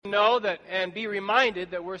know that and be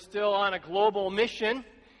reminded that we're still on a global mission,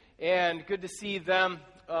 and good to see them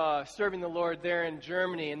serving the Lord there in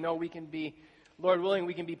Germany, and know we can be, Lord willing,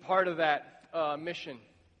 we can be part of that mission.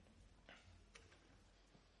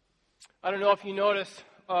 I don't know if you noticed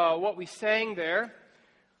what we sang there.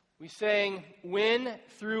 We sang, "When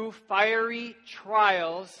through fiery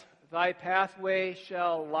trials thy pathway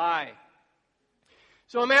shall lie."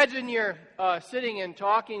 So imagine you're sitting and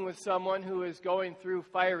talking with someone who is going through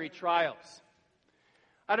fiery trials.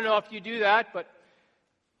 I don't know if you do that, but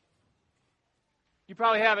you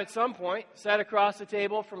probably have at some point sat across the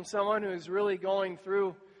table from someone who's really going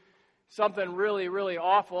through something really, really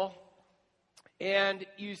awful. And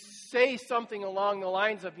you say something along the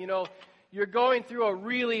lines of, you're going through a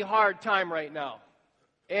really hard time right now.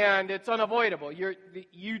 And it's unavoidable.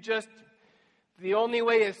 The only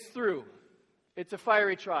way is through. It's a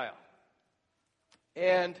fiery trial.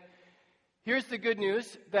 And here's the good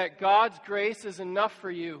news, that God's grace is enough for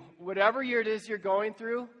you. Whatever it is you're going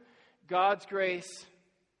through, God's grace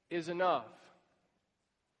is enough.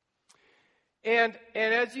 And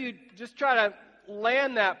as you just try to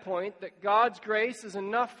land that point, that God's grace is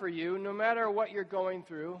enough for you, no matter what you're going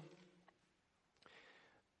through,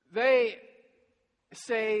 they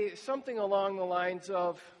say something along the lines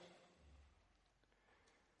of,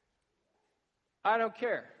 I don't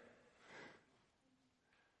care.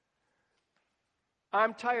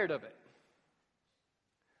 I'm tired of it.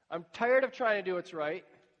 I'm tired of trying to do what's right.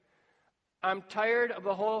 I'm tired of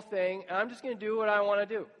the whole thing, and I'm just going to do what I want to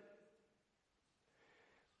do.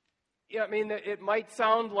 Yeah, it might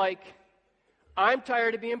sound like, I'm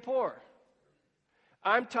tired of being poor.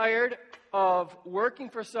 I'm tired of working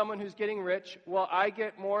for someone who's getting rich while I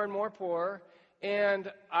get more and more poor,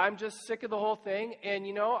 and I'm just sick of the whole thing, and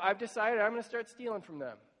I've decided I'm going to start stealing from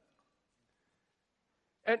them.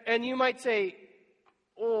 And you might say,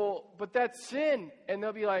 oh, but that's sin. And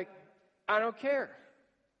they'll be like, I don't care.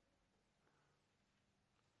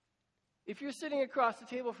 If you're sitting across the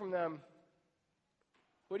table from them,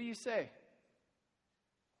 what do you say?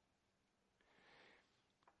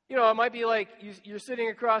 It might be like you're sitting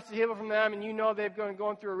across the table from them and they've been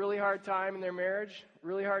going through a really hard time in their marriage,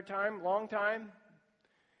 really hard time, long time.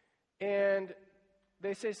 And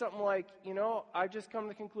they say something like, I've just come to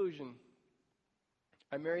the conclusion,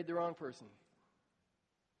 I married the wrong person.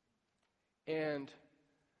 And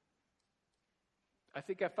I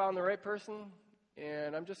think I found the right person,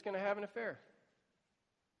 and I'm just going to have an affair.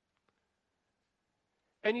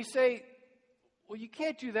 And you say, well, you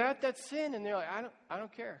can't do that. That's sin. And they're like, I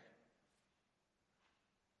don't care.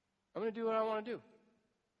 I'm going to do what I want to do.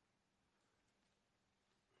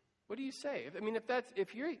 What do you say?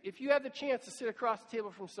 If you have the chance to sit across the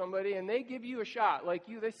table from somebody and they give you a shot,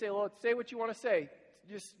 they say, well, say what you want to say.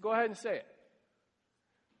 Just go ahead and say it.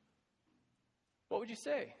 What would you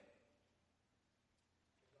say?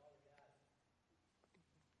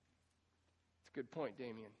 It's a good point,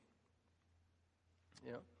 Damien.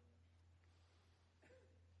 Yeah.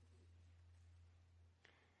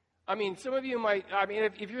 Some of you might,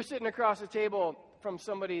 if you're sitting across the table from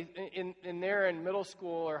somebody in there in middle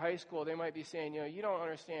school or high school, they might be saying, you don't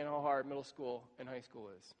understand how hard middle school and high school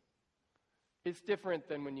is. It's different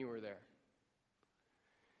than when you were there.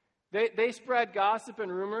 They spread gossip and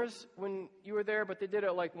rumors when you were there, but they did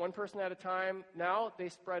it like one person at a time. Now they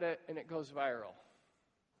spread it and it goes viral.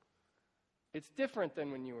 It's different than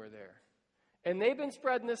when you were there. And they've been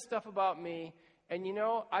spreading this stuff about me, and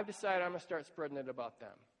I've decided I'm going to start spreading it about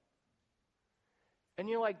them. And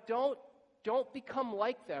you're like, don't become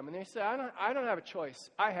like them. And they say, I don't have a choice.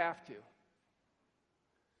 I have to.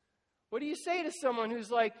 What do you say to someone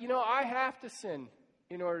who's like, I have to sin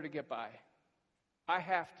in order to get by? I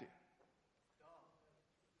have to.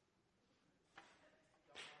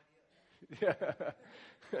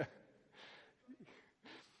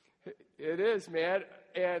 It is, man.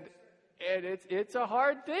 And it's a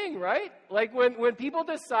hard thing, right? Like when people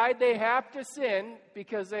decide they have to sin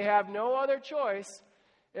because they have no other choice,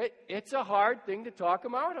 it's a hard thing to talk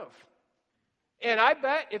them out of. And I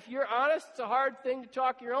bet if you're honest, it's a hard thing to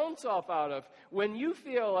talk your own self out of when you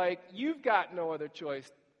feel like you've got no other choice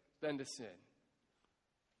than to sin.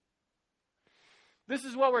 This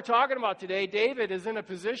is what we're talking about today. David is in a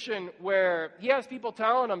position where he has people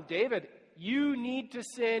telling him, David, you need to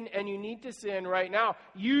sin, and you need to sin right now.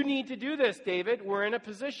 You need to do this, David. We're in a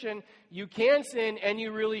position you can sin, and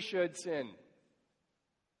you really should sin.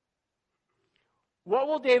 What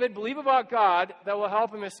will David believe about God that will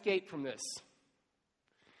help him escape from this?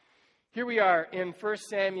 Here we are in 1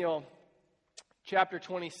 Samuel chapter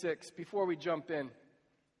 26. Before we jump in,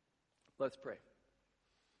 let's pray.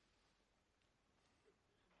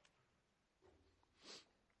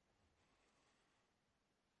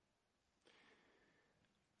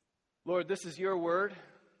 Lord, this is your word,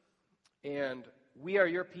 and we are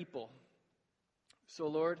your people. So,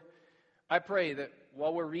 Lord, I pray that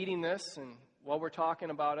while we're reading this and while we're talking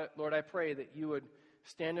about it, Lord, I pray that you would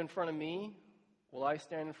stand in front of me while I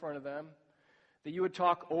stand in front of them, that you would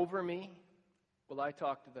talk over me while I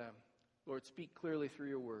talk to them. Lord, speak clearly through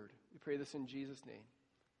your word. We pray this in Jesus' name.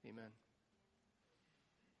 Amen.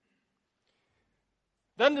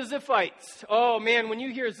 Then the Ziphites. Oh, man, when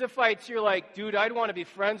you hear Ziphites, you're like, dude, I'd want to be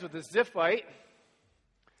friends with a Ziphite.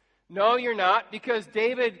 No, you're not, because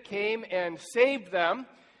David came and saved them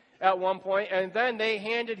at one point, and then they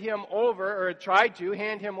handed him over, or tried to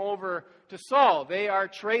hand him over to Saul. They are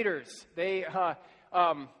traitors. They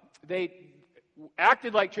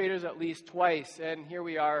acted like traitors at least twice, and here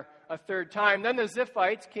we are a third time. Then the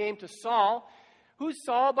Ziphites came to Saul. Who's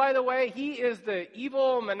Saul, by the way? He is the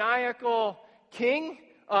evil, maniacal king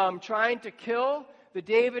trying to kill the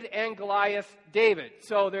David and Goliath David.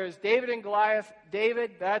 So there's David and Goliath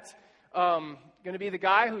David. That's going to be the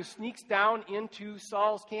guy who sneaks down into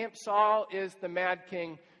Saul's camp. Saul is the mad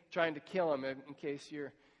king trying to kill him, in case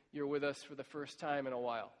you're with us for the first time in a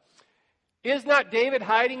while. Is not David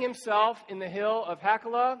hiding himself in the hill of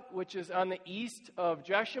Hachilah, which is on the east of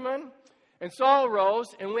Jeshimon? And Saul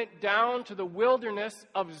arose and went down to the wilderness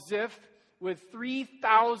of Ziph with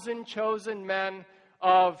 3,000 chosen men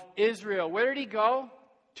of Israel. Where did he go?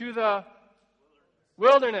 To the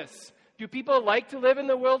wilderness. Do people like to live in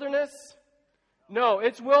the wilderness? No,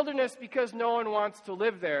 it's wilderness because no one wants to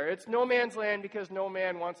live there. It's no man's land because no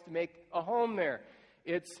man wants to make a home there.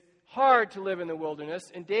 It's hard to live in the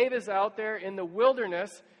wilderness, and David is out there in the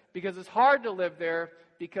wilderness because it's hard to live there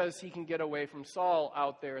because he can get away from Saul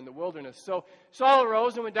out there in the wilderness. So Saul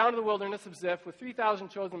arose and went down to the wilderness of Ziph with 3,000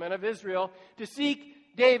 chosen men of Israel to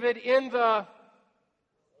seek David in the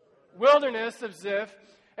wilderness of Ziph.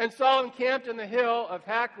 And Saul encamped in the hill of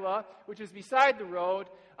Hachilah, which is beside the road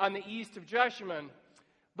on the east of Jeshimon.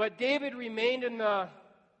 But David remained in the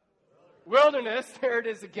wilderness, there it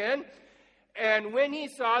is again. And when he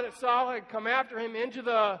saw that Saul had come after him into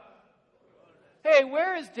the... Hey,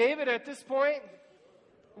 where is David at this point?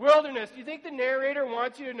 Wilderness. Do you think the narrator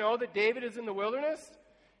wants you to know that David is in the wilderness?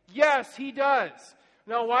 Yes, he does.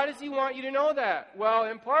 Now, why does he want you to know that? Well,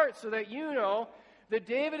 in part so that you know that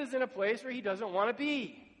David is in a place where he doesn't want to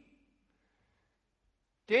be.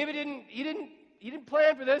 David didn't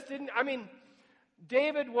plan for this,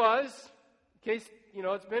 David was, in case,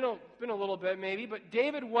 it's been a little bit maybe, but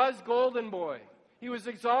David was golden boy. He was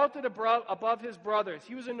exalted above his brothers.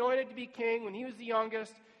 He was anointed to be king when he was the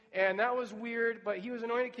youngest, and that was weird, but he was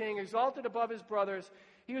anointed king, exalted above his brothers.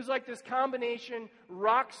 He was like this combination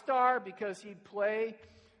rock star because he'd play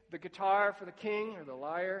the guitar for the king or the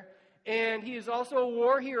lyre, and he is also a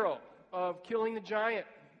war hero of killing the giant,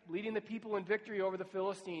 leading the people in victory over the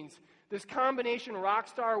Philistines. This combination rock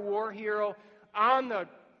star war hero on the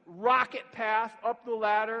rocket path up the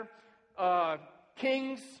ladder,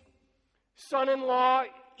 king's son-in-law,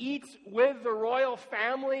 eats with the royal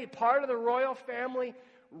family, part of the royal family,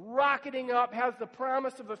 rocketing up, has the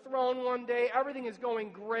promise of the throne one day. Everything is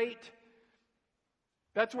going great.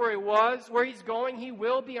 That's where he was. Where he's going, he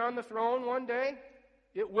will be on the throne one day.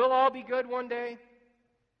 It will all be good one day.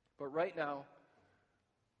 But right now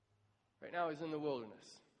he's in the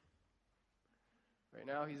wilderness. Right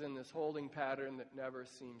now he's in this holding pattern that never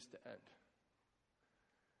seems to end.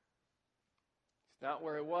 It's not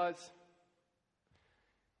where he was.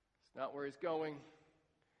 It's not where he's going.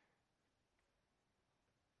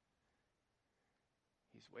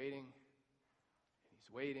 He's waiting, and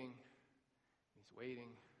he's waiting, and he's waiting,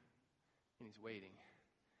 and he's waiting.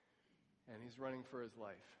 And he's running for his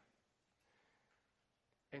life.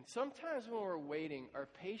 And sometimes when we're waiting, our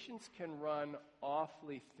patience can run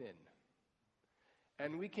awfully thin.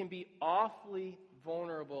 And we can be awfully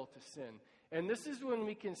vulnerable to sin. And this is when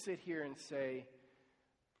we can sit here and say,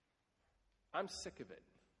 I'm sick of it.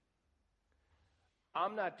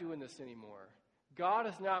 I'm not doing this anymore. God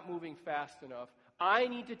is not moving fast enough. I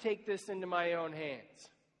need to take this into my own hands.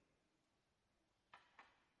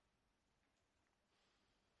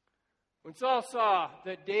 When Saul saw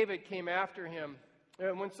that David came after him,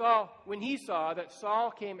 when he saw that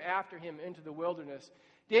Saul came after him into the wilderness,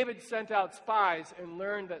 David sent out spies and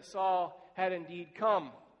learned that Saul had indeed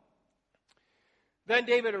come. Then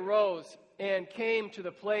David arose and came to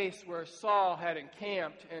the place where Saul had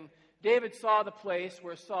encamped, and David saw the place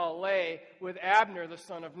where Saul lay with Abner the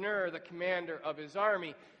son of Ner, the commander of his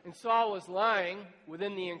army. And Saul was lying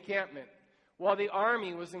within the encampment, while the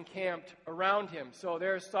army was encamped around him. So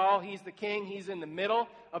there's Saul, he's the king, he's in the middle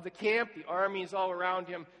of the camp, the army is all around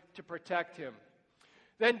him to protect him.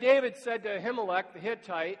 Then David said to Ahimelech the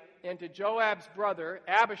Hittite, and to Joab's brother,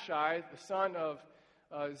 Abishai, the son of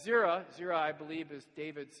Zerah. Zerah, I believe, is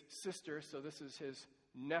David's sister, so this is his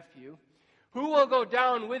nephew. Who will go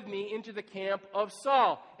down with me into the camp of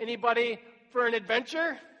Saul? Anybody for an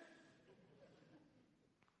adventure?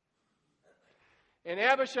 And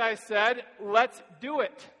Abishai said, let's do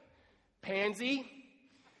it, pansy.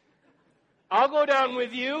 I'll go down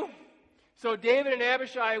with you. So David and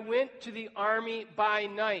Abishai went to the army by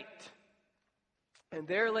night. And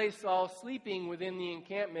there lay Saul sleeping within the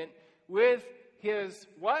encampment with his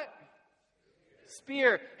what?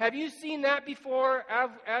 Spear. Have you seen that before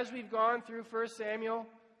as we've gone through 1 Samuel?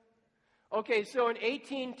 Okay, so in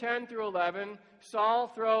 18:10 through 11, Saul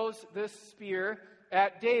throws this spear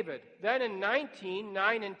at David. Then in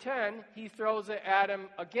 19:9 and 10, he throws it at him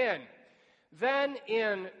again. Then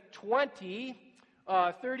in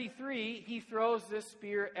 20:33, he throws this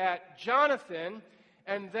spear at Jonathan.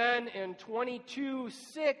 And then in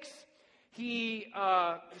 22:6,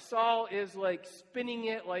 Saul is like spinning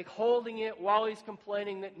it, like holding it while he's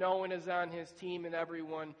complaining that no one is on his team and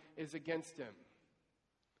everyone is against him.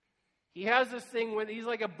 He has this thing he's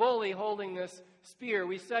like a bully holding this spear.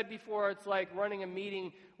 We said before it's like running a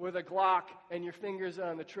meeting with a Glock and your fingers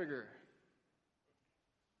on the trigger.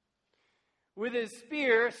 With his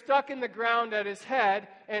spear stuck in the ground at his head,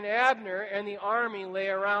 and Abner and the army lay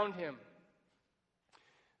around him.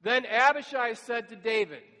 Then Abishai said to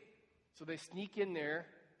David, so they sneak in there,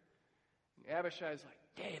 and Abishai's like,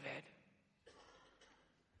 David,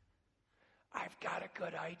 I've got a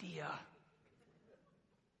good idea.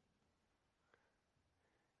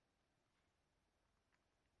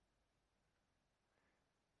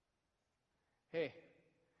 Hey,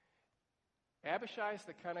 Abishai's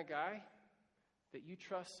the kind of guy that you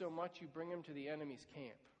trust so much you bring him to the enemy's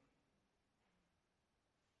camp.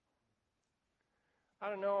 I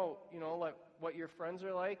don't know, like what your friends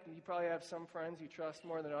are like. You probably have some friends you trust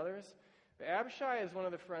more than others. But Abishai is one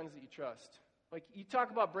of the friends that you trust. Like, you talk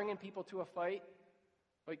about bringing people to a fight.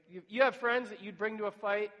 Like, you have friends that you'd bring to a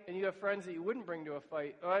fight, and you have friends that you wouldn't bring to a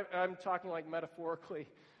fight. I'm talking like metaphorically,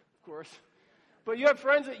 of course. But you have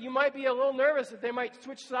friends that you might be a little nervous that they might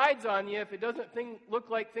switch sides on you if it doesn't look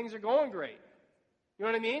like things are going great. You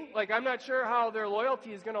know what I mean? Like, I'm not sure how their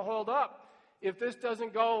loyalty is going to hold up if this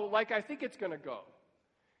doesn't go like I think it's going to go.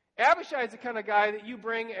 Abishai is the kind of guy that you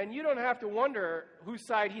bring, and you don't have to wonder whose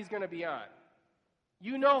side he's going to be on.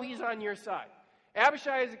 You know he's on your side.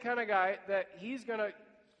 Abishai is the kind of guy that he's going to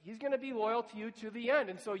be loyal to you to the end.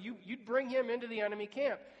 And so you'd bring him into the enemy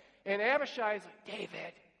camp. And Abishai is like,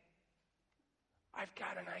 David, I've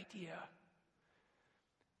got an idea.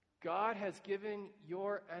 God has given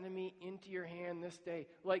your enemy into your hand this day.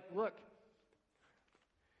 Like, look,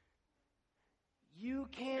 you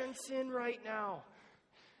can sin right now.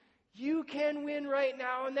 You can win right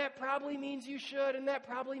now, and that probably means you should, and that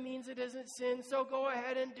probably means it isn't sin. So go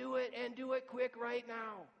ahead and do it quick right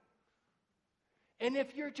now. And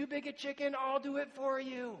if you're too big a chicken, I'll do it for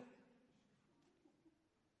you.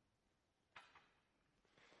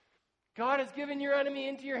 God has given your enemy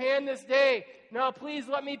into your hand this day. Now please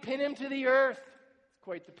let me pin him to the earth. It's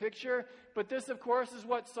quite the picture. But this, of course, is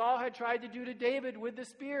what Saul had tried to do to David with the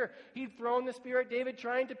spear. He'd thrown the spear at David,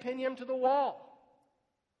 trying to pin him to the wall.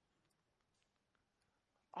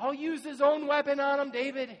 I'll use his own weapon on him,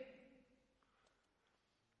 David.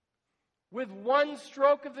 With one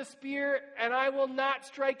stroke of the spear, and I will not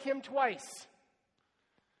strike him twice.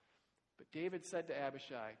 But David said to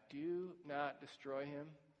Abishai, do not destroy him,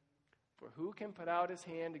 for who can put out his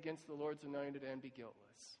hand against the Lord's anointed and be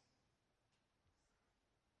guiltless?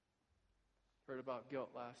 Heard about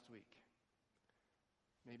guilt last week.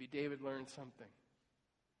 Maybe David learned something.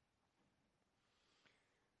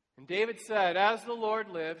 And David said, as the Lord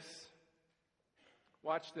lives,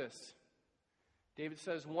 watch this. David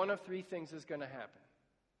says one of three things is going to happen.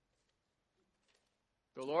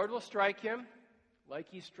 The Lord will strike him like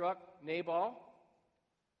he struck Nabal,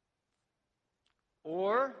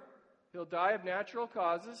 or he'll die of natural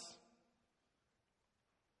causes,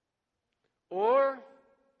 or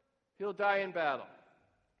he'll die in battle,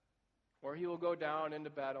 or he will go down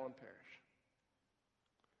into battle and perish.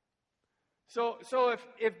 So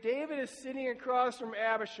if David is sitting across from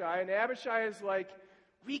Abishai, and Abishai is like,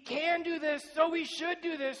 we can do this, so we should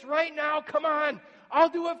do this right now, come on, I'll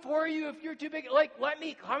do it for you if you're too big, like, let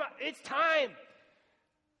me, come on, it's time.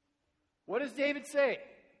 What does David say?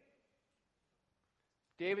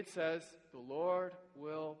 David says, the Lord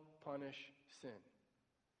will punish sin.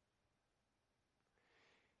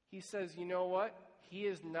 He says, you know what? He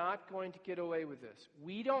is not going to get away with this.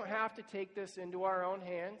 We don't have to take this into our own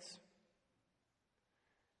hands.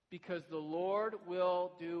 because the Lord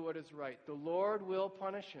will do what is right. The Lord will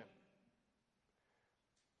punish him.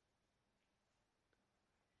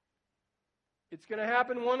 It's going to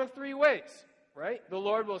happen one of three ways, right? The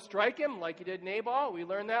Lord will strike him like he did Nabal. We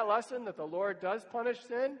learned that lesson, that the Lord does punish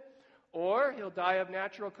sin. Or he'll die of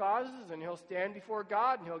natural causes and he'll stand before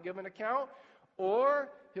God and he'll give an account. Or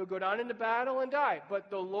he'll go down into battle and die. But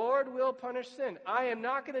the Lord will punish sin. I am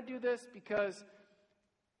not going to do this because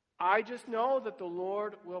I just know that the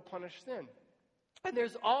Lord will punish sin. And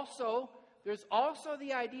there's also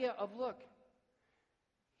the idea of, look,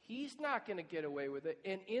 he's not going to get away with it.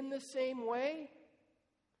 And in the same way,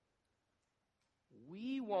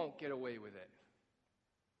 we won't get away with it.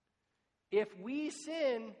 If we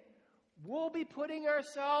sin, we'll be putting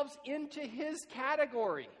ourselves into his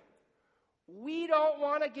category. We don't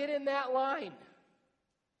want to get in that line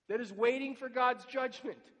that is waiting for God's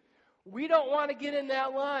judgment. We don't want to get in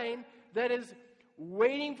that line that is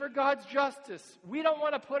waiting for God's justice. We don't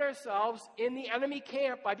want to put ourselves in the enemy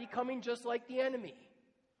camp by becoming just like the enemy.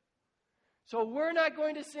 So we're not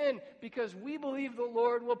going to sin because we believe the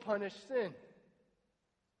Lord will punish sin.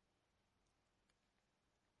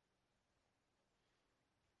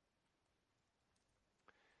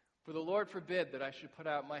 For the Lord forbid that I should put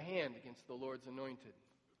out my hand against the Lord's anointed.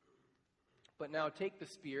 But now take the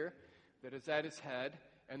spear that is at his head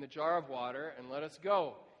and the jar of water, and let us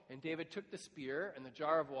go. And David took the spear and the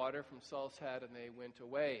jar of water from Saul's head, and they went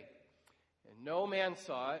away. And no man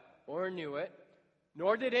saw it or knew it,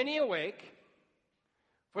 nor did any awake,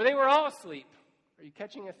 for they were all asleep. Are you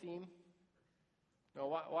catching a theme? No,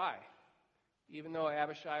 why? Even though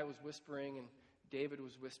Abishai was whispering and David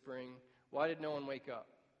was whispering, why did no one wake up?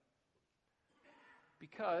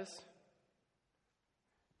 Because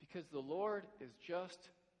the Lord is just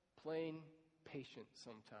plain patient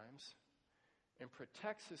sometimes and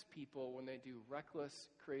protects his people when they do reckless,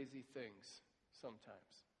 crazy things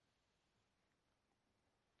sometimes.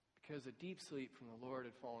 Because a deep sleep from the Lord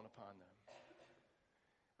had fallen upon them.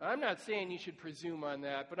 I'm not saying you should presume on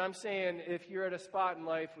that, but I'm saying if you're at a spot in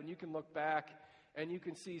life when you can look back and you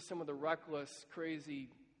can see some of the reckless, crazy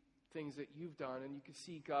things that you've done, and you can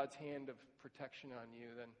see God's hand of protection on you,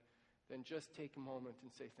 then just take a moment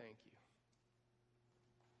and say thank you.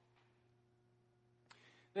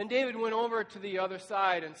 Then David went over to the other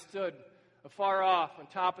side and stood afar off on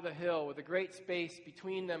top of the hill with a great space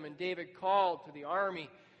between them. And David called to the army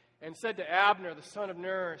and said to Abner, the son of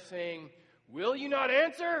Ner, saying, "Will you not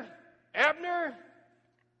answer, Abner?"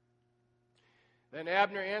 Then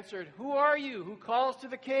Abner answered, "Who are you who calls to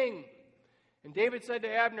the king?" And David said to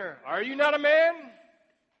Abner, "Are you not a man?"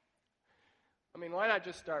 I mean, why not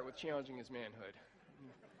just start with challenging his manhood?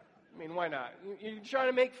 I mean, why not? You're trying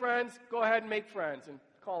to make friends? Go ahead and make friends and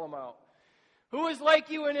call them out. "Who is like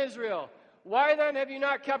you in Israel? Why then have you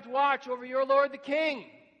not kept watch over your lord the king?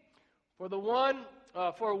 For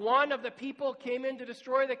one of the people came in to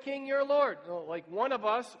destroy the king your lord." Well, like one of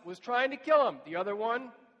us was trying to kill him. The other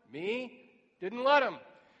one, me, didn't let him.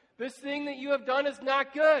 "This thing that you have done is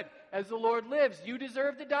not good. As the Lord lives, you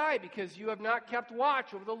deserve to die because you have not kept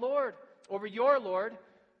watch over the Lord, over your Lord,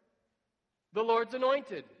 the Lord's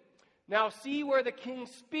anointed. Now see where the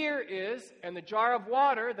king's spear is and the jar of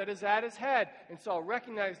water that is at his head." And Saul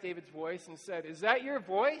recognized David's voice and said, "Is that your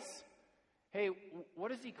voice?" Hey, what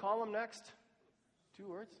does he call him next? 2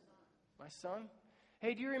 words. My son.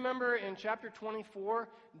 Hey, do you remember in chapter 24,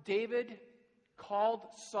 David called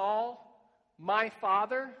Saul my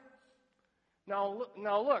father? Now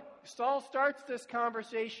look, Saul starts this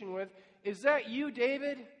conversation with, "Is that you,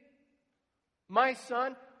 David? My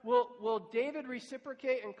son?" Will David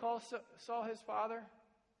reciprocate and call Saul his father?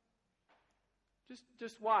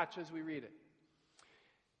 Just watch as we read it.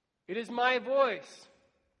 "It is my voice,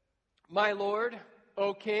 my lord,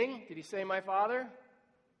 O king." Did he say my father?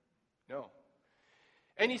 No.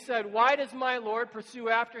 "And he said, why does my lord pursue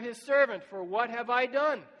after his servant? For what have I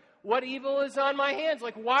done? What evil is on my hands?"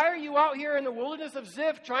 Like, why are you out here in the wilderness of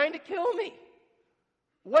Ziph trying to kill me?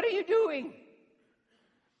 What are you doing?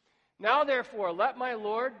 "Now, therefore, let my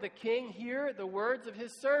lord the king hear the words of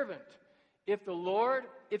his servant. If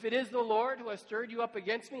it is the Lord who has stirred you up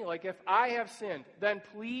against me, like if I have sinned, then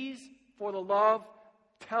please, for the love,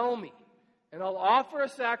 tell me, and I'll offer a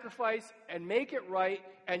sacrifice and make it right,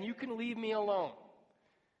 and you can leave me alone.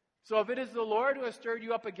 So if it is the Lord who has stirred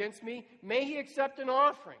you up against me, may he accept an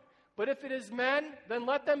offering. But if it is men, then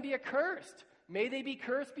let them be accursed. May they be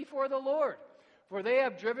cursed before the Lord. For they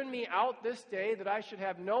have driven me out this day that I should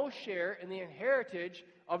have no share in the inheritance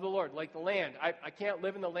of the Lord." Like the land. I can't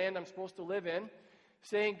live in the land I'm supposed to live in.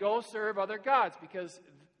 Saying, "Go serve other gods." Because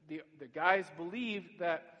the guys believed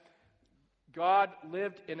that God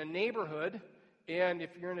lived in a neighborhood, and if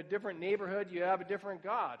you're in a different neighborhood, you have a different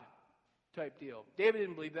God type deal. David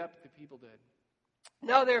didn't believe that, but the people did.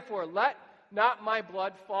 Now, therefore, let not my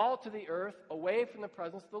blood fall to the earth away from the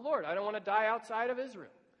presence of the Lord. I don't want to die outside of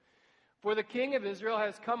Israel. For the king of Israel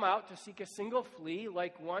has come out to seek a single flea,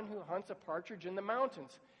 like one who hunts a partridge in the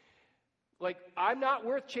mountains. Like, I'm not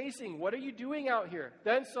worth chasing. What are you doing out here?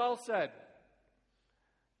 Then Saul said,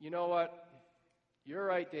 you know what? You're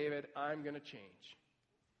right, David. I'm going to change.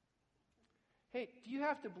 Hey, do you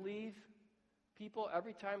have to believe people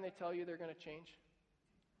every time they tell you they're going to change?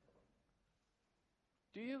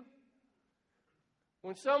 Do you?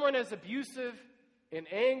 When someone is abusive and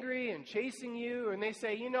angry and chasing you and they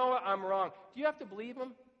say, you know what, I'm wrong, do you have to believe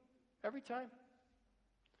them every time?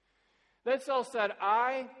 Then Saul said,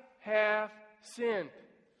 I have sinned.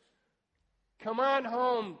 Come on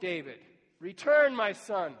home, David. Return, my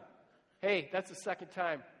son. Hey, that's the second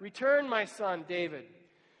time. Return, my son, David.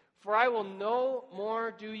 For I will no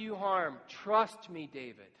more do you harm. Trust me,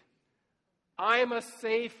 David. I'm a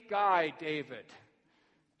safe guy, David.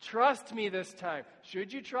 Trust me this time.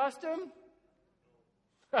 Should you trust him?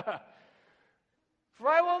 For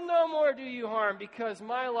I will no more do you harm, because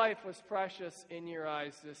my life was precious in your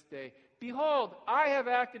eyes this day. Behold, I have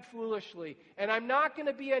acted foolishly, and I'm not going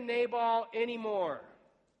to be a Nabal anymore.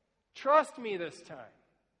 Trust me this time.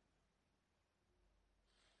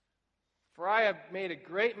 For I have made a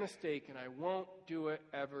great mistake, and I won't do it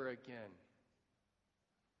ever again.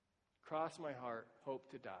 Cross my heart, hope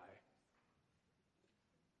to die.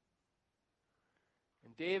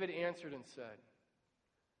 And David answered and said,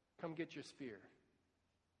 come get your spear.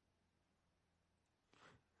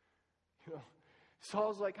 You know,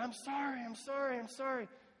 Saul's like, I'm sorry.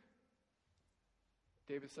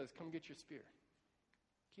 David says, come get your spear.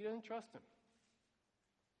 He doesn't trust him.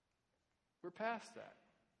 We're past that.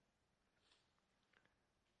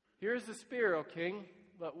 Here's the spear, O king.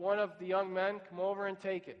 Let one of the young men come over and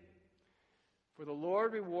take it. For the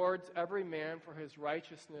Lord rewards every man for his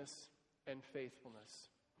righteousness and faithfulness.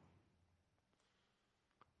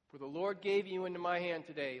 For the Lord gave you into my hand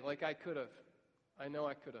today, like I could have. I know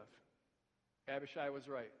I could have. Abishai was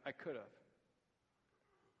right. I could have.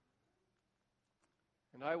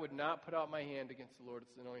 And I would not put out my hand against the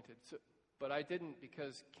Lord's anointed. But I didn't,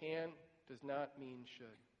 because can does not mean should.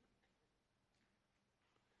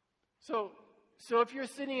 So if you're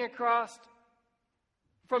sitting across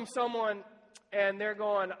from someone and they're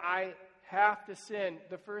going, I have to sin,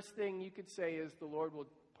 the first thing you could say is the Lord will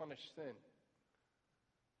punish sin.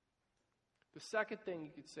 The second thing you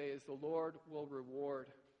could say is the Lord will reward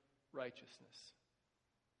righteousness.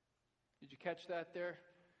 Did you catch that there?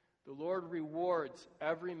 The Lord rewards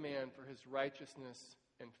every man for his righteousness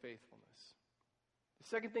and faithfulness. The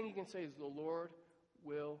second thing you can say is the Lord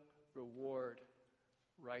will reward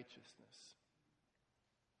righteousness.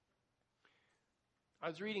 I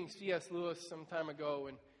was reading C.S. Lewis some time ago,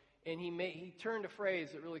 and he turned a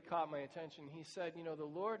phrase that really caught my attention. He said, you know,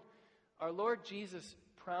 our Lord Jesus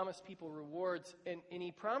promised people rewards, and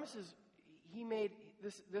he promises, he made,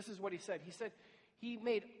 this is what he said. He said, he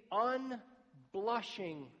made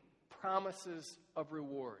unblushing promises of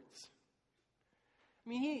rewards. I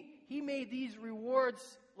mean, he made these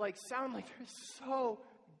rewards sound like they're so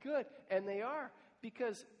good, and they are,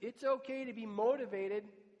 because it's okay to be motivated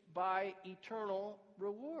by eternal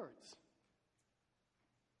rewards.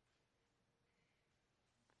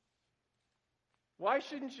 Why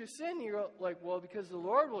shouldn't you sin? You're like, well, because the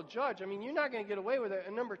Lord will judge. I mean, you're not going to get away with it.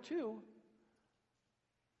 And number two,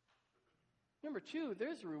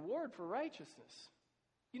 there's a reward for righteousness.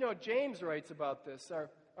 You know, James writes about this,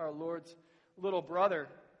 our Lord's little brother.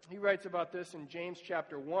 He writes about this in James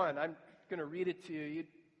chapter 1. I'm going to read it to you. You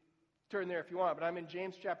turn there if you want, but I'm in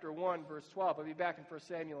James chapter 1, verse 12. I'll be back in 1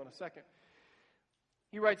 Samuel in a second.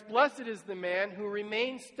 He writes, blessed is the man who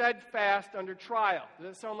remains steadfast under trial. Does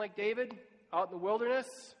that sound like David out in the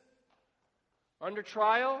wilderness? Under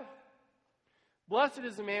trial? Blessed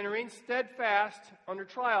is the man who remains steadfast under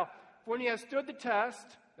trial. For when he has stood the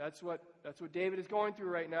test, that's what David is going through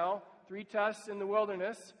right now. 3 tests in the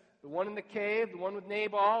wilderness. The one in the cave, the one with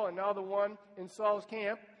Nabal, and now the one in Saul's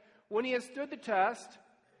camp. When he has stood the test,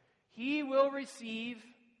 he will receive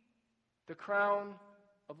the crown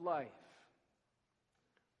of life,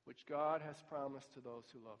 which God has promised to those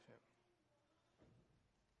who love him.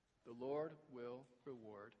 The Lord will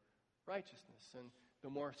reward righteousness. And the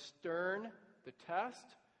more stern the test,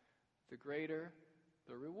 the greater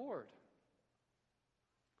the reward.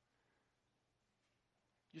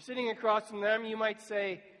 You're sitting across from them, you might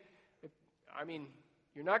say,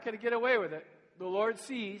 you're not going to get away with it. The Lord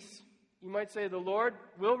sees. You might say the Lord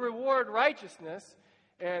will reward righteousness.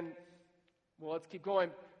 And, well, let's keep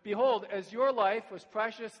going. Behold, as your life was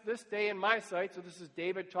precious this day in my sight, so this is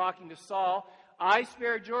David talking to Saul, I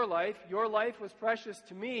spared your life was precious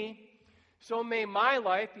to me, so may my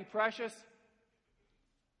life be precious.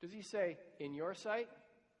 Does he say, in your sight?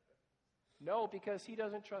 No, because he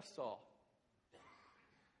doesn't trust Saul.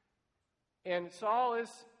 And Saul is,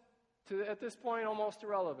 at this point, almost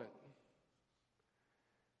irrelevant.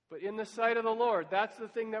 But in the sight of the Lord, that's the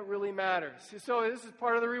thing that really matters. So this is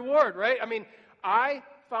part of the reward, right? I mean, I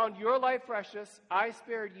found your life precious, I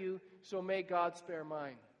spared you, so may God spare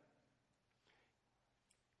mine.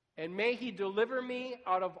 And may he deliver me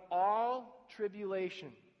out of all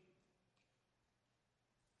tribulation,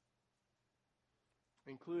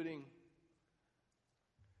 including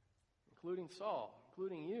Saul,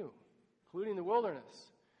 including you, including the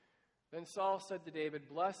wilderness. Then Saul said to David,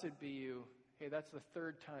 blessed be you. Hey, that's the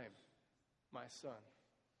third time, my son,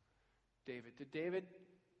 David. Did David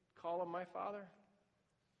call him my father?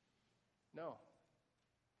 No.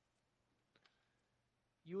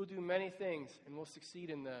 You will do many things and will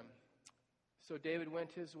succeed in them. So David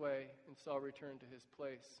went his way, and Saul returned to his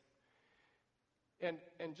place. And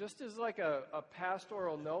just as like a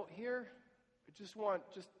pastoral note here, I just want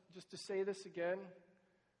just to say this again.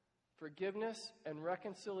 Forgiveness and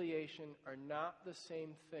reconciliation are not the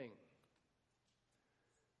same thing.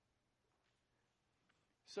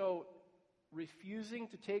 So, refusing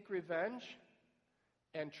to take revenge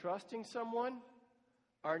and trusting someone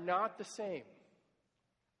are not the same.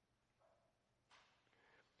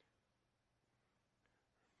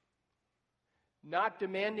 Not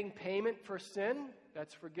demanding payment for sin,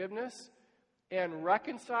 that's forgiveness, and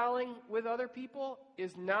reconciling with other people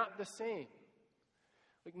is not the same.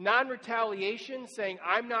 Like non-retaliation, saying,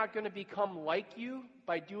 I'm not going to become like you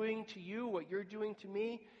by doing to you what you're doing to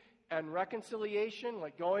me, and reconciliation,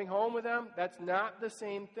 like going home with them, that's not the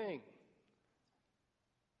same thing.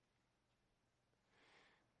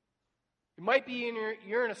 It might be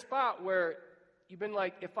you're in a spot where you've been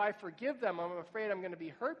like, if I forgive them, I'm afraid I'm going to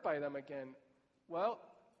be hurt by them again. Well,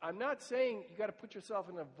 I'm not saying you got to put yourself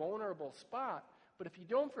in a vulnerable spot, but if you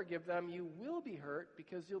don't forgive them, you will be hurt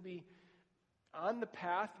because you'll be on the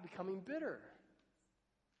path to becoming bitter.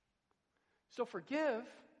 So forgive.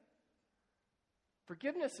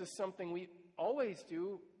 Forgiveness is something we always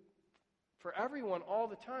do for everyone all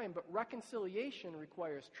the time, but reconciliation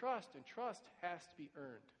requires trust, and trust has to be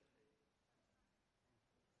earned.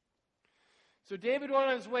 So David went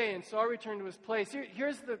on his way, and Saul returned to his place.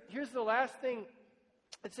 Here's the last thing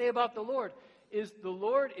I'd say about the Lord, is the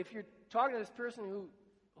Lord, if you're talking to this person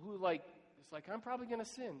who like, is like, I'm probably going to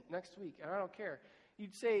sin next week, and I don't care.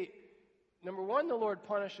 You'd say, number one, the Lord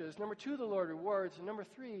punishes. Number two, the Lord rewards. And number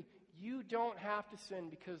three, you don't have to sin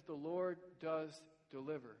because the Lord does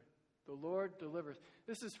deliver. The Lord delivers.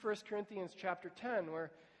 This is 1 Corinthians chapter 10,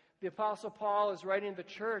 where the Apostle Paul is writing to the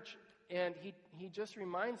church, and he just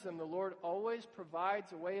reminds them the Lord always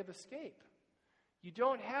provides a way of escape. You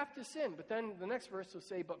don't have to sin. But then the next verse will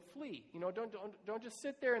say, but flee. Don't just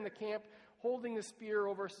sit there in the camp holding the spear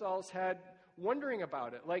over Saul's head, wondering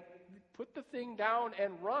about it. Like, put the thing down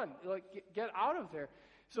and run. Like, get out of there.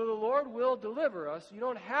 So the Lord will deliver us. You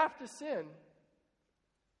don't have to sin,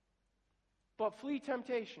 but flee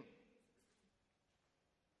temptation.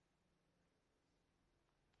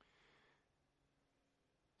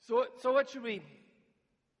 So what should we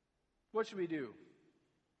do?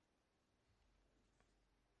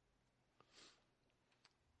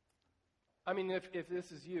 I mean, if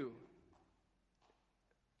this is you,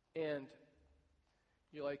 and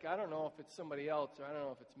you're like, I don't know if it's somebody else or I don't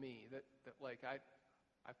know if it's me, that like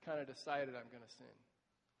I've kind of decided I'm going to sin.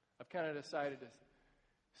 I've kind of decided to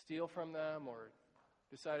steal from them, or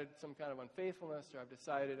decided some kind of unfaithfulness, or I've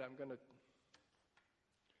decided I'm going to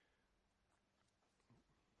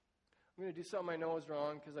do something I know is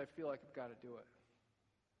wrong because I feel like I've got to do it.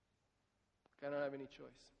 I don't have any choice.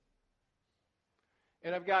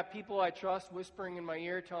 And I've got people I trust whispering in my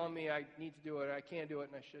ear telling me I need to do it, I can't do it,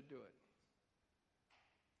 and I should do it.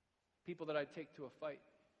 People that I'd take to a fight.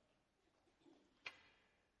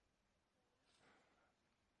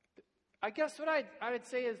 I guess what I'd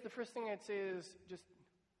say is, the first thing I'd say is just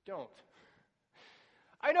don't.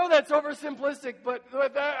 I know that's oversimplistic, but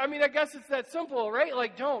I guess it's that simple, right?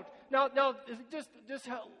 Like, don't. Now, just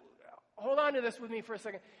hold on to this with me for a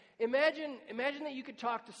second. Imagine that you could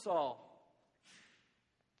talk to Saul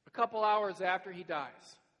a couple hours after he dies.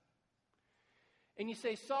 And you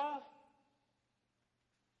say, Saul,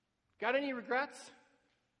 got any regrets?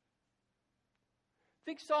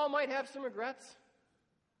 Think Saul might have some regrets?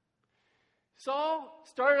 Saul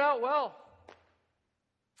started out well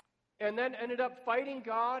and then ended up fighting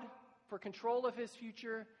God for control of his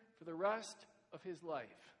future for the rest of his life.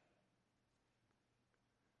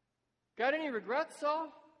 Got any regrets, Saul?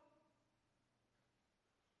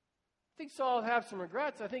 I think Saul would have some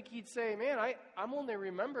regrets. I think he'd say, man, I'm only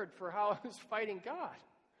remembered for how I was fighting God.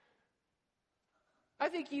 I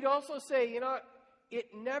think he'd also say, it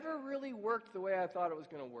never really worked the way I thought it was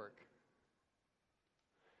going to work.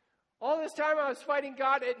 All this time I was fighting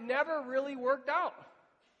God, it never really worked out.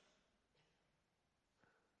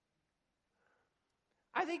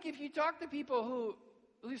 I think if you talk to people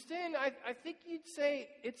who sin, I think you'd say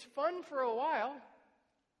it's fun for a while,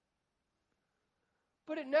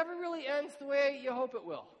 but it never really ends the way you hope it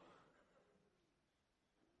will.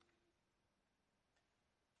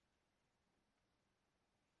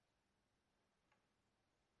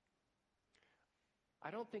 I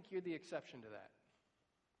don't think you're the exception to that.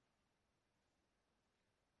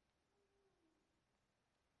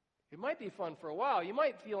 It might be fun for a while. You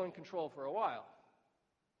might feel in control for a while.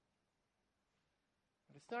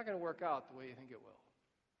 But it's not going to work out the way you think it will.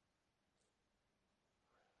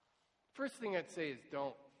 First thing I'd say is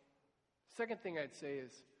don't. Second thing I'd say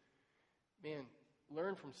is, man,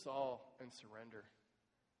 learn from Saul and surrender.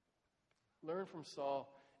 Learn from Saul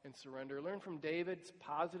and surrender. Learn from David's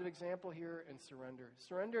positive example here and surrender.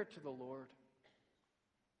 Surrender to the Lord.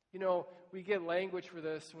 We get language for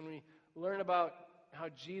this when we learn about how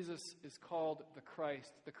Jesus is called the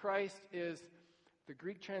Christ. The Christ is the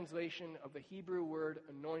Greek translation of the Hebrew word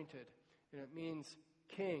anointed, and it means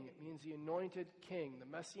king. It means the anointed king, the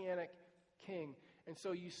messianic king. And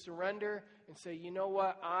so you surrender and say, you know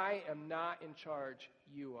what? I am not in charge.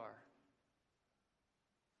 You are.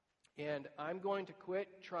 And I'm going to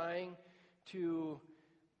quit trying to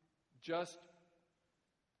just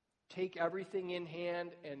take everything in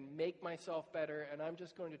hand and make myself better, and I'm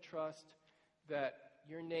just going to trust that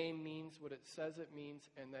your name means what it says it means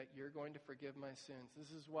and that you're going to forgive my sins.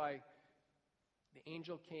 This is why the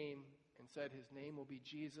angel came and said his name will be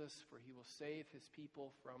Jesus, for he will save his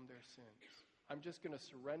people from their sins. I'm just going to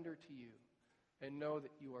surrender to you and know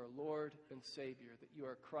that you are Lord and Savior, that you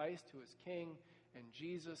are Christ who is King, and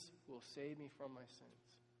Jesus who will save me from my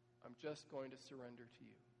sins. I'm just going to surrender to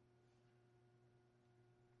you.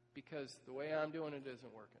 Because the way I'm doing it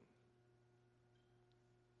isn't working.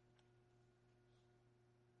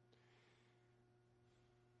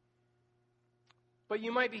 But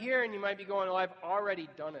you might be here and you might be going, well, I've already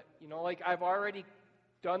done it. I've already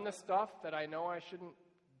done the stuff that I know I shouldn't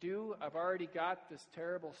do. I've already got this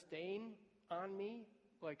terrible stain on me.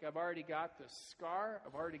 I've already got this scar.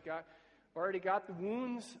 I've already got the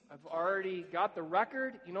wounds. I've already got the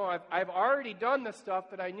record. I've already done the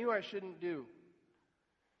stuff that I knew I shouldn't do.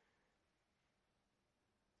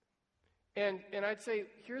 And I'd say,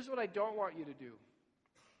 here's what I don't want you to do.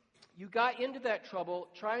 You got into that trouble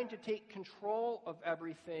trying to take control of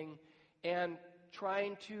everything and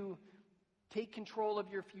trying to take control of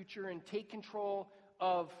your future and take control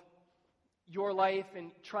of your life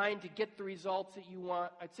and trying to get the results that you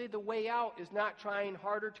want. I'd say the way out is not trying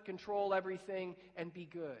harder to control everything and be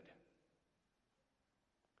good.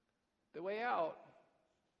 The way out,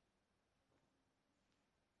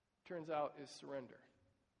 turns out, is surrender.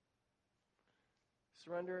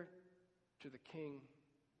 Surrender to the King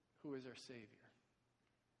who is our Savior.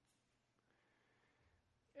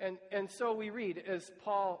 And so we read, as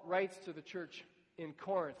Paul writes to the church in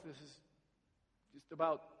Corinth, this is just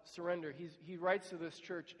about surrender. He writes to this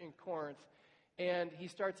church in Corinth, and he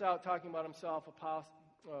starts out talking about himself,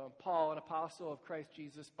 Paul, an apostle of Christ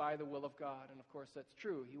Jesus by the will of God. And of course that's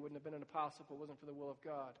true. He wouldn't have been an apostle if it wasn't for the will of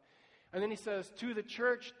God. And then he says, to the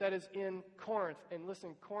church that is in Corinth. And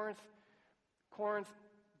listen, Corinth,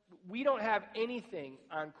 we don't have anything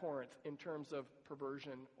on Corinth in terms of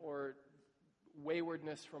perversion or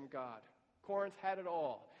waywardness from God. Corinth had it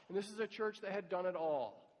all. And this is a church that had done it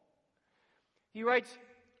all. He writes,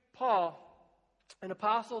 Paul, an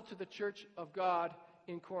apostle to the church of God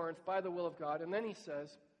in Corinth by the will of God. And then he says,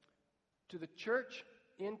 to the church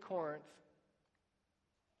in Corinth,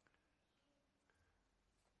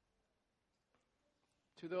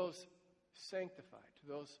 to those sanctified,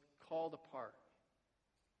 to those called apart,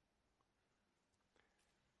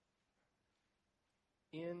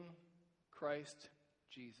 in Christ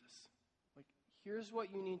Jesus. Here's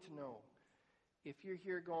what you need to know. If you're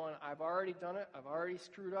here going, I've already done it, I've already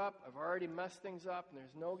screwed up, I've already messed things up, and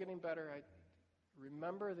there's no getting better,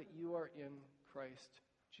 remember that you are in Christ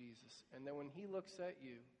Jesus. And then when he looks at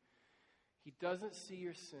you, he doesn't see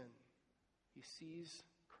your sin. He sees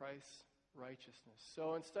Christ's righteousness.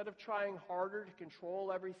 So instead of trying harder to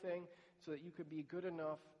control everything, so that you could be good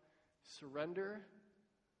enough. Surrender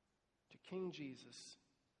to King Jesus,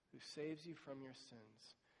 who saves you from your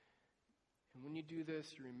sins. And when you do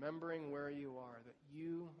this, you're remembering where you are, that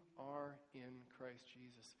you are in Christ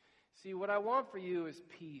Jesus. See, what I want for you is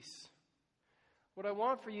peace. What I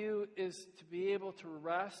want for you is to be able to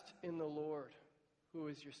rest in the Lord, who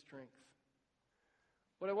is your strength.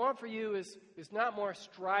 What I want for you is not more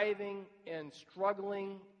striving and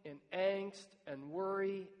struggling and angst and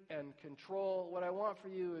worry and control. What I want for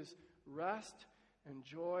you is rest and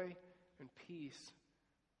joy and peace,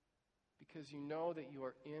 because you know that you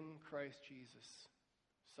are in Christ Jesus,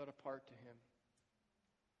 set apart to Him.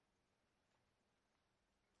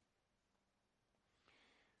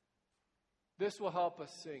 This will help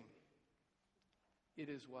us sing, "It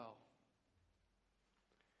is well."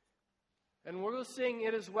 And we'll sing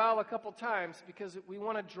 "It is well" a couple times because we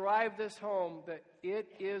want to drive this home that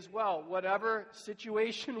it is well. Whatever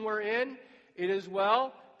situation we're in, it is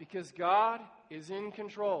well because God is in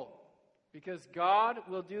control. Because God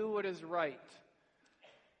will do what is right.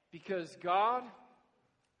 Because God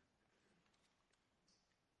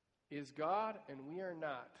is God and we are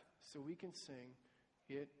not. So we can sing,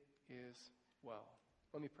 "It is well."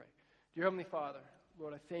 Let me pray. Dear Heavenly Father,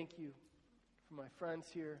 Lord, I thank you for my friends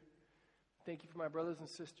here. Thank you for my brothers and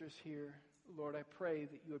sisters here. Lord, I pray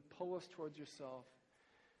that you would pull us towards yourself.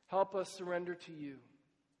 Help us surrender to you.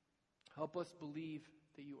 Help us believe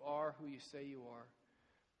that you are who you say you are.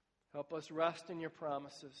 Help us rest in your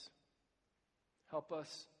promises. Help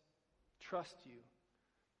us trust you.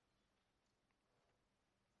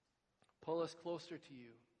 Pull us closer to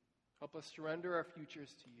you. Help us surrender our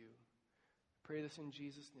futures to you. I pray this in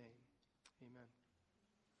Jesus' name. Amen.